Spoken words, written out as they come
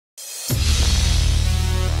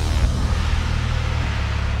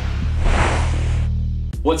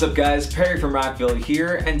What's up guys, Perry from Rockville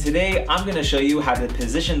here, and today I'm going to show you how to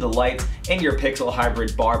position the lights in your Pixel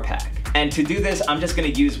Hybrid bar pack. And to do this, I'm just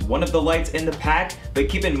going to use one of the lights in the pack, but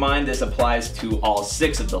keep in mind this applies to all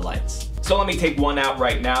 6 of the lights. So let me take one out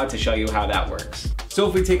right now to show you how that works. So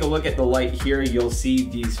if we take a look at the light here, you'll see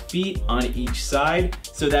these feet on each side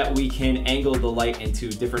so that we can angle the light into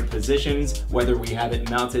different positions, whether we have it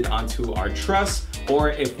mounted onto our truss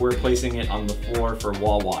or if we're placing it on the floor for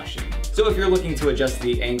wall washing. So if you're looking to adjust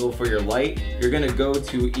the angle for your light, you're gonna go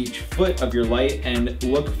to each foot of your light and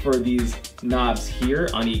look for these knobs here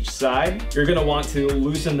on each side. You're gonna want to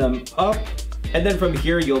loosen them up, and then from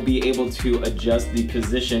here you'll be able to adjust the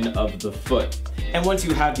position of the foot. And once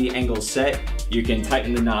you have the angle set, you can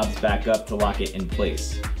tighten the knobs back up to lock it in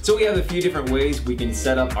place. So we have a few different ways we can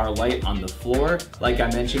set up our light on the floor. Like I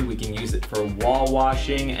mentioned, we can use it for wall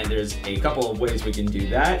washing, and there's a couple of ways we can do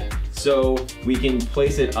that. So we can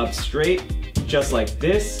place it up straight, just like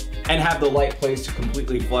this, and have the light placed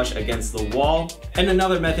completely flush against the wall. And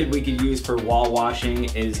another method we could use for wall washing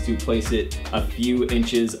is to place it a few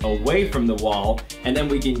inches away from the wall, and then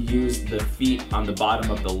we can use the feet on the bottom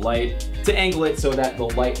of the light to angle it so that the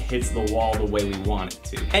light hits the wall the way we want it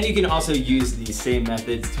to. And you can also use these same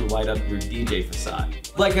methods to light up your DJ facade.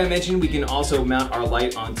 Like I mentioned, we can also mount our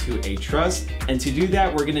light onto a truss, and to do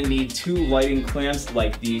that we're gonna need 2 lighting clamps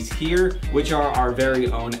like these here, which are our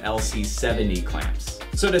very own LC70 clamps.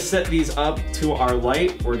 So to set these up to our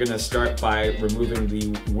light, we're gonna start by removing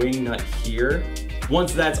the wing nut here.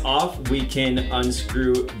 Once that's off, we can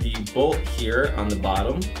unscrew the bolt here on the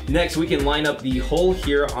bottom. Next, we can line up the hole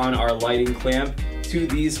here on our lighting clamp to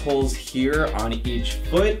these holes here on each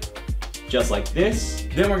foot, just like this.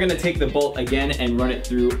 Then we're gonna take the bolt again and run it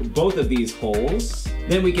through both of these holes.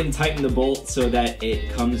 Then we can tighten the bolt so that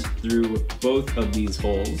it comes through both of these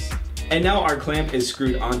holes. And now our clamp is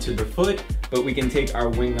screwed onto the foot, but we can take our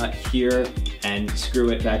wing nut here and screw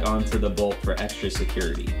it back onto the bolt for extra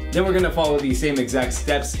security. Then we're gonna follow the same exact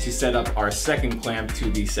steps to set up our second clamp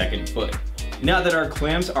to the second foot. Now that our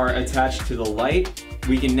clamps are attached to the light,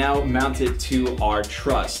 we can now mount it to our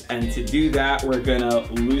truss. And to do that, we're gonna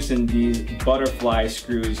loosen these butterfly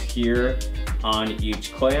screws here on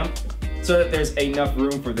each clamp so that there's enough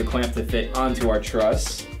room for the clamp to fit onto our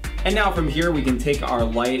truss. And now from here, we can take our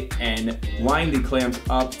light and line the clamps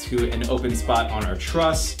up to an open spot on our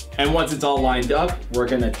truss. And once it's all lined up, we're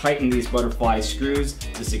gonna tighten these butterfly screws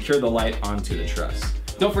to secure the light onto the truss.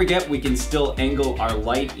 Don't forget, we can still angle our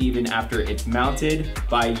light even after it's mounted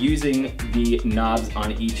by using the knobs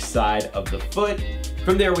on each side of the foot.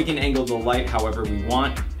 From there, we can angle the light however we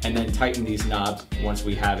want and then tighten these knobs once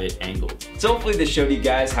we have it angled. So hopefully this showed you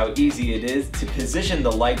guys how easy it is to position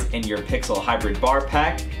the lights in your Pixel Hybrid bar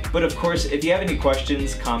pack. But of course, if you have any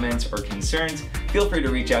questions, comments, or concerns, feel free to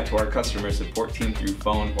reach out to our customer support team through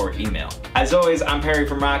phone or email. As always, I'm Perry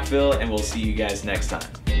from Rockville, and we'll see you guys next time.